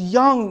to this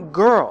young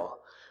girl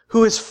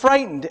who is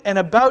frightened and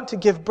about to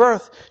give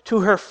birth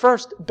to her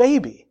first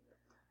baby?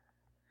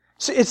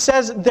 So it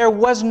says there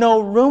was no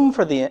room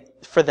for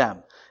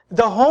them.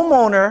 The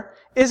homeowner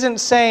isn't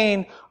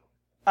saying,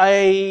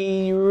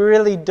 I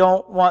really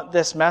don't want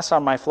this mess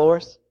on my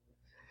floors.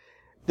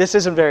 This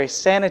isn't very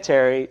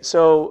sanitary.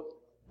 So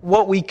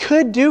what we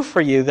could do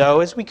for you,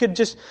 though, is we could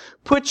just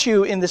put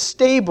you in the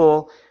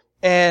stable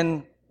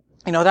and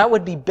that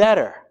would be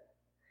better.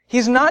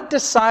 He's not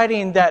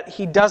deciding that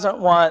he doesn't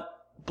want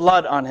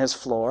blood on his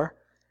floor.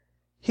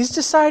 He's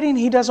deciding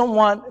he doesn't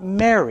want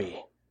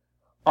Mary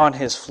on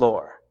his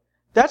floor.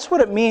 That's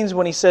what it means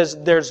when he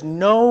says there's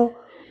no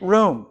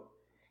room.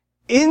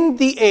 In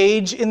the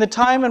age, in the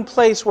time and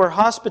place where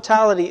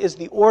hospitality is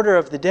the order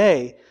of the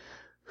day,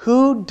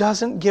 who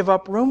doesn't give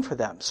up room for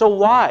them? So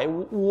why?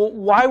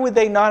 Why would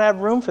they not have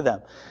room for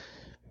them?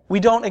 We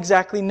don't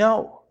exactly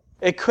know.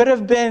 It could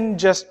have been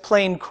just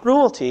plain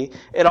cruelty.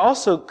 It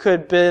also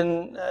could have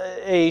been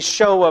a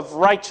show of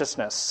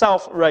righteousness,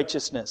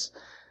 self-righteousness.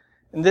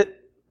 And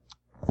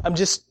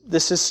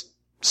this is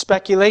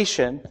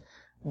speculation,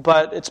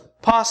 but it's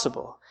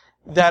possible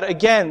that,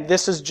 again,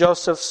 this is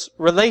Joseph's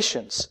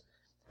relations,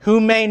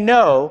 who may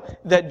know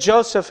that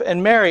Joseph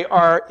and Mary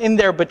are in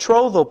their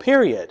betrothal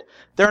period.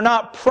 They're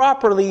not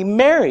properly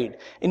married,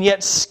 and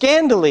yet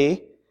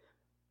scandally,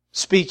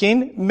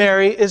 speaking,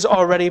 Mary is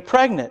already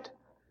pregnant.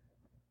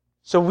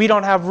 So we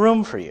don't have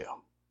room for you.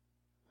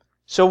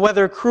 So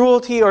whether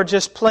cruelty or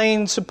just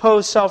plain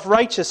supposed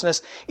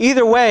self-righteousness,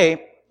 either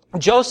way,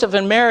 Joseph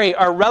and Mary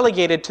are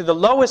relegated to the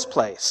lowest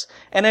place.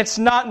 And it's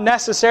not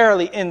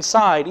necessarily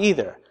inside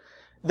either.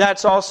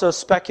 That's also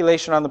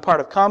speculation on the part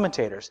of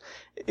commentators.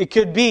 It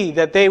could be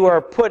that they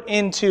were put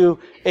into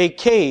a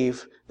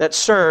cave that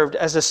served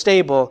as a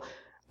stable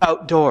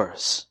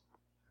outdoors.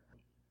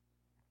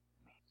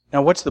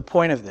 Now, what's the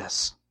point of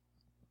this?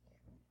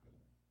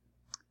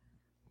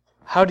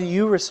 How do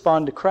you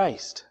respond to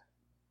Christ?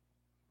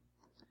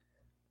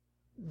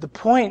 The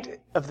point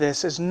of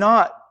this is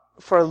not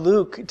for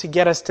Luke to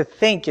get us to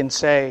think and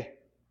say,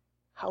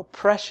 how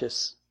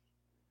precious,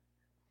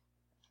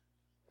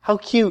 how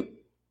cute.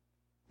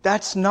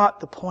 That's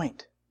not the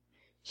point.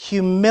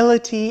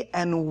 Humility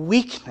and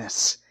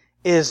weakness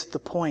is the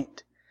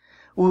point.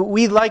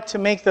 We like to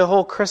make the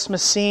whole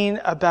Christmas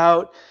scene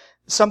about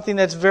something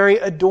that's very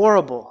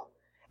adorable.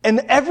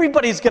 And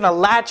everybody's going to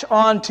latch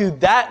on to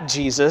that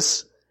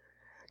Jesus.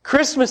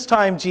 Christmas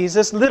time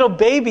Jesus, little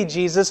baby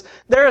Jesus.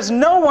 There is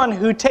no one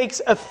who takes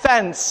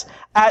offense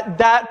at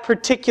that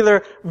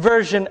particular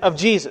version of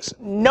Jesus.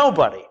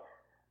 Nobody.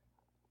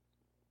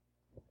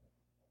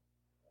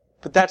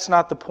 But that's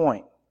not the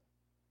point.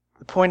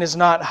 The point is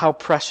not how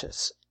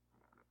precious.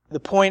 The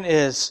point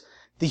is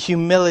the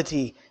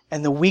humility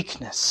and the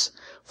weakness.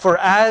 For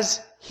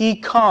as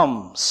he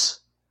comes,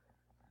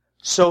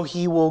 so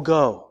he will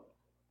go.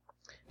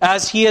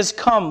 As he has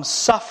come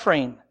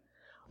suffering,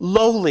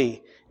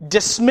 lowly,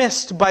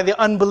 dismissed by the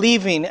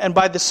unbelieving and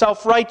by the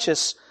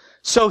self-righteous,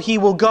 so he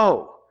will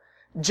go.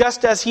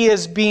 Just as he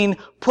is being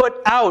put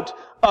out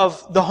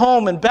of the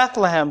home in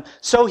Bethlehem,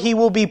 so he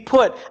will be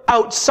put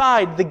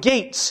outside the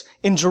gates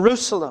in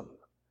Jerusalem.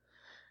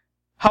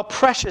 How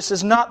precious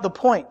is not the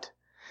point.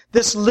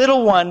 This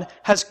little one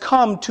has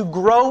come to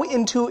grow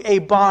into a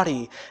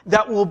body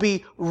that will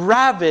be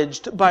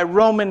ravaged by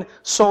Roman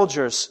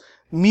soldiers,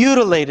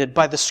 mutilated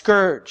by the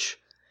scourge.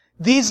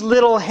 These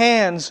little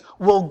hands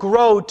will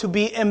grow to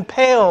be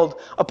impaled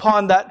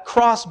upon that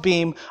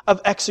crossbeam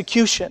of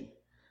execution.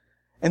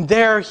 And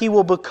there he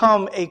will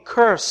become a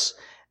curse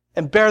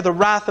and bear the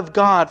wrath of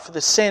God for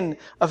the sin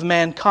of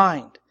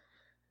mankind.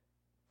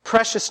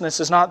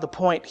 Preciousness is not the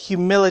point.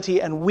 Humility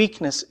and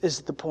weakness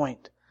is the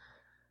point.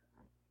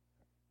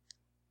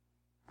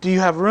 Do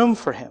you have room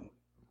for him?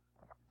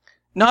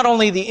 Not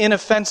only the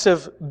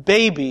inoffensive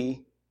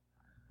baby,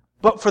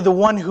 but for the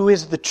one who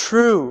is the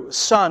true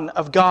Son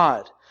of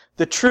God,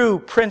 the true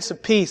Prince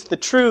of Peace, the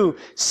true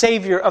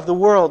Savior of the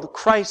world,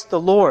 Christ the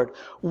Lord.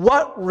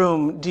 What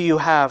room do you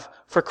have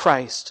for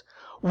Christ?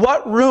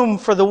 What room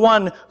for the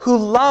one who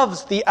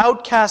loves the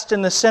outcast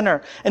and the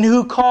sinner, and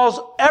who calls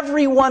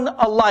everyone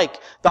alike,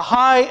 the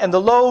high and the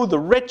low, the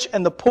rich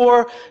and the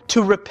poor,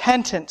 to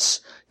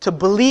repentance, to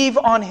believe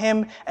on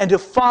him, and to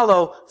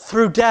follow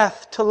through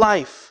death to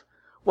life?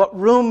 What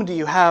room do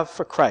you have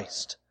for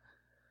Christ?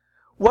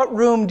 What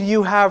room do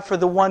you have for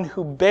the one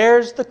who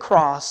bears the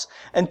cross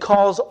and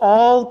calls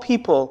all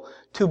people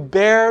to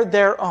bear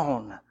their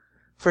own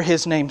for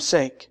his name's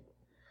sake?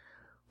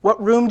 What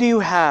room do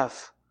you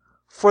have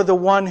for the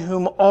one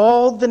whom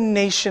all the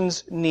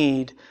nations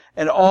need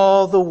and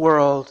all the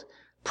world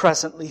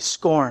presently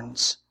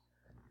scorns?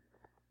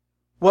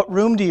 What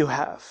room do you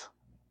have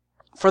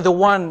for the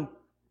one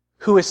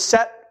who is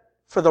set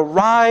for the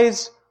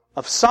rise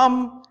of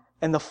some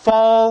and the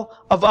fall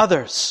of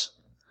others,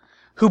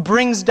 who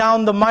brings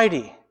down the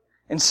mighty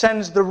and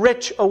sends the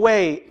rich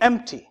away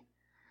empty,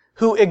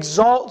 who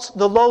exalts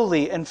the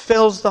lowly and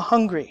fills the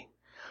hungry?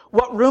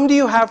 What room do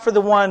you have for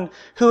the one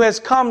who has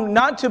come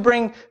not to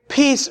bring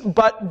peace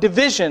but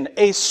division?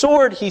 A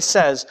sword, he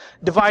says,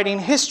 dividing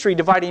history,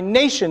 dividing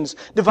nations,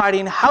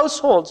 dividing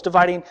households,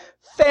 dividing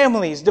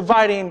families,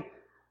 dividing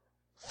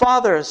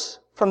fathers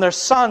from their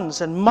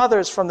sons and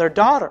mothers from their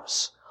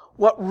daughters.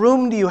 What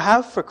room do you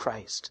have for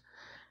Christ?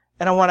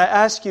 And I want to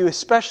ask you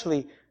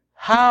especially,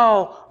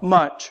 how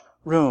much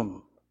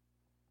room?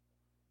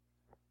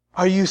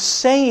 Are you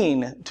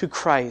saying to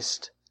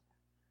Christ,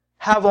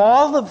 have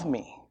all of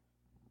me?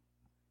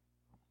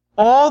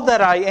 All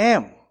that I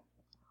am,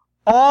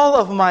 all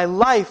of my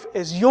life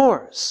is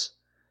yours.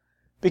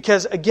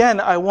 Because again,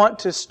 I want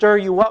to stir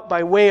you up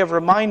by way of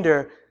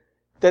reminder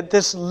that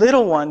this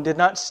little one did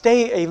not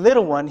stay a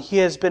little one. He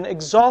has been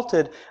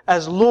exalted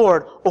as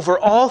Lord over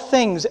all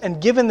things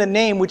and given the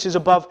name which is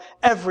above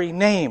every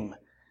name.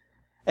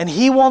 And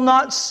he will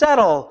not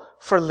settle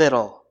for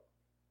little.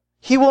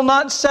 He will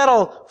not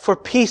settle for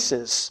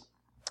pieces.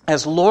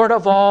 As Lord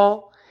of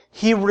all,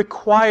 he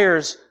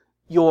requires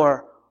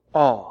your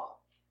all.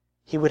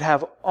 He would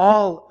have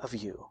all of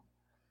you.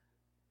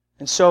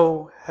 And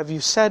so have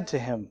you said to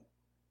him,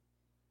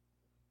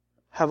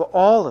 have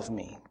all of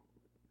me.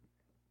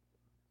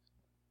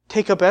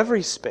 Take up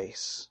every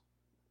space.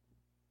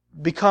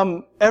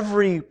 Become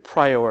every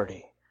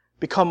priority.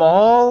 Become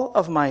all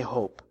of my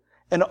hope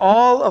and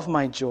all of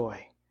my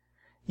joy.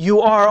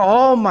 You are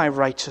all my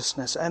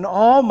righteousness and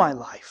all my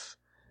life.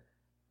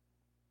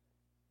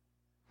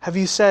 Have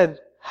you said,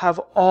 have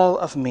all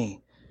of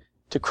me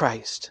to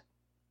Christ.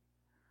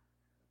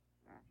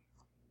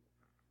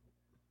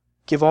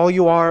 Give all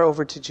you are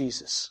over to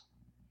Jesus,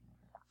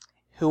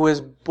 who was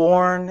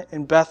born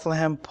in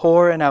Bethlehem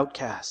poor and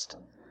outcast,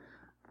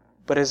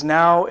 but is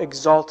now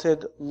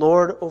exalted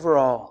Lord over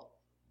all,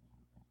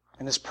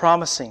 and is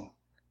promising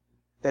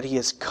that he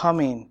is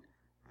coming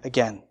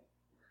again.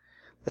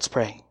 Let's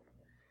pray.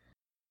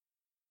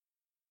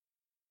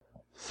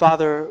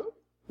 Father,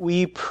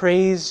 we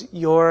praise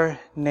your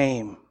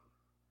name,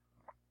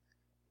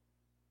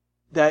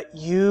 that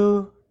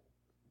you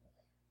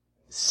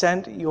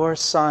sent your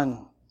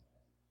Son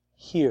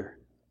here.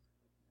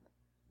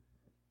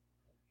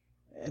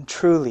 And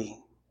truly,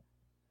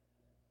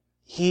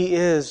 he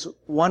is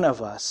one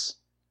of us.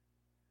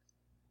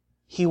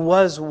 He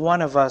was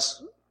one of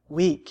us,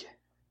 weak,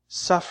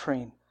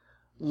 suffering,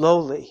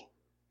 lowly.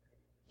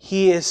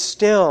 He is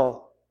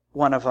still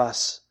one of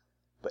us,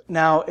 but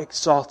now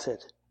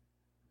exalted,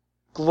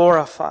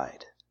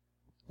 glorified,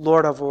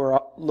 Lord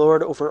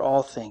over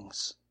all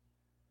things.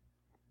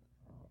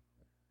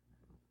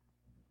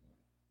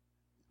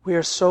 We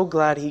are so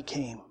glad he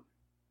came.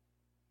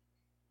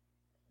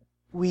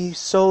 We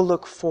so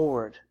look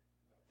forward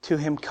to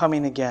him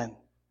coming again.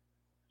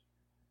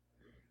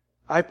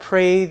 I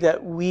pray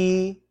that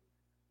we,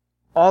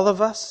 all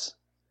of us,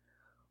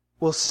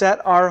 will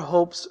set our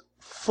hopes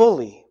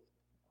fully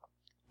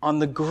on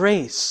the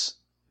grace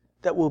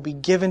that will be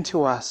given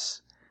to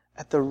us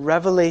at the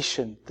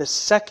revelation, the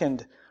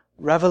second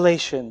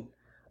revelation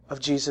of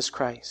Jesus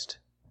Christ.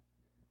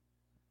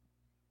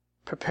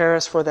 Prepare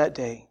us for that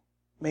day.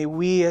 May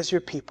we, as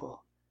your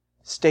people,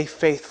 stay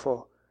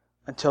faithful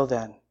until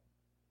then.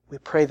 We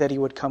pray that he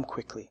would come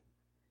quickly.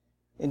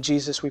 In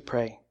Jesus we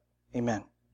pray. Amen.